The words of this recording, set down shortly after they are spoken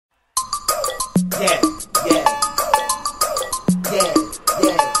Yeah, yeah, yeah,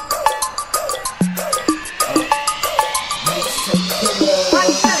 yeah.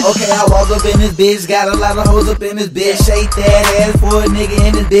 Okay, I walk up in this bitch, got a lot of hoes up in this bitch. Shake that ass for a nigga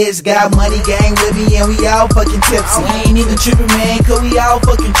in this bitch. Got money gang with me and we all fucking tipsy. We ain't even trippin', man, cause we all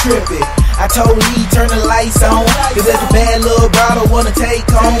fucking trippin'. I told Lee, turn the lights on, cause there's a bad little bottle wanna take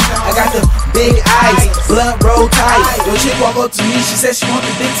home. I got the big ice, blunt roll tight. Your chick walk up to me, she said she want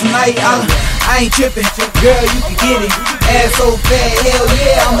the dick tonight. I ain't trippin', girl, you can get it. Ass so fat, hell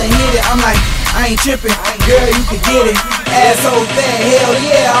yeah, I'ma hit it. I'm like, I ain't trippin', girl, you can get it. Ass so fat, hell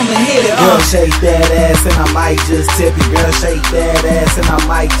yeah, I'ma hit it. Girl, shake that ass and I might just tip it. Girl, shake that ass and I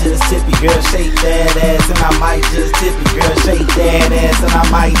might just tip it. Girl, shake that ass and I might just tip it. Girl, shake that ass and I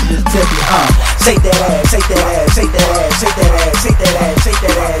might just tip it. Shake that ass, shake that ass, shake that ass, shake that ass, shake that ass, shake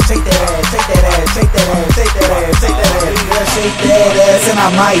that ass, shake that ass, shake that ass, shake that ass, shake that ass, shake that ass. Girl, shake that ass and I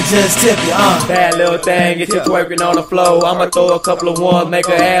might just tip it. Bad little thing, get you twerking on the floor. I'ma throw a couple of ones, make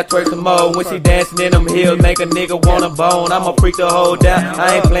her ass twerk some more. When she dancing in them heels, make a nigga wanna bone. I'ma freak the whole down,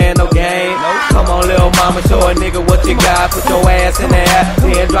 I ain't playing no game. Come on, little mama, show a nigga what you got. Put your ass in the air,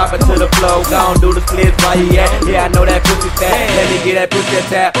 then drop it to the floor. Gon' do the splits while you at. Yeah, I know that pussy fat. Let me get that pussy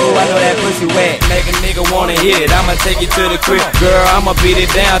tap. Ooh, I know that pussy wet. Make a nigga wanna hit it. I'ma take you to the crib, girl. I'ma beat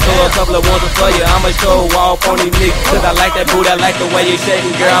it down. Throw a couple of ones for you. I'ma show off on these niggas, cause I like that booty, I like the way you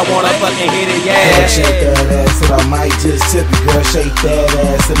shaking, girl. I wanna fucking hit it, yeah. Girl, shake that ass and I might just tip it. Girl, shake that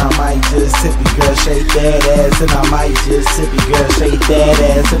ass and I might just tip it. Girl, shake that ass and I might just tip it. Girl, shake that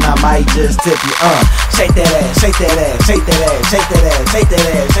ass and I might just tip it. Shake that ass, shake that ass, shake that ass, shake that ass, shake that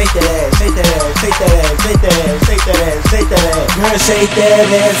ass, shake that ass, shake that ass, shake that ass, shake that ass, shake that ass, shake that ass. Girl, shake that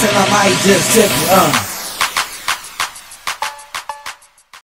ass and I might just tip it.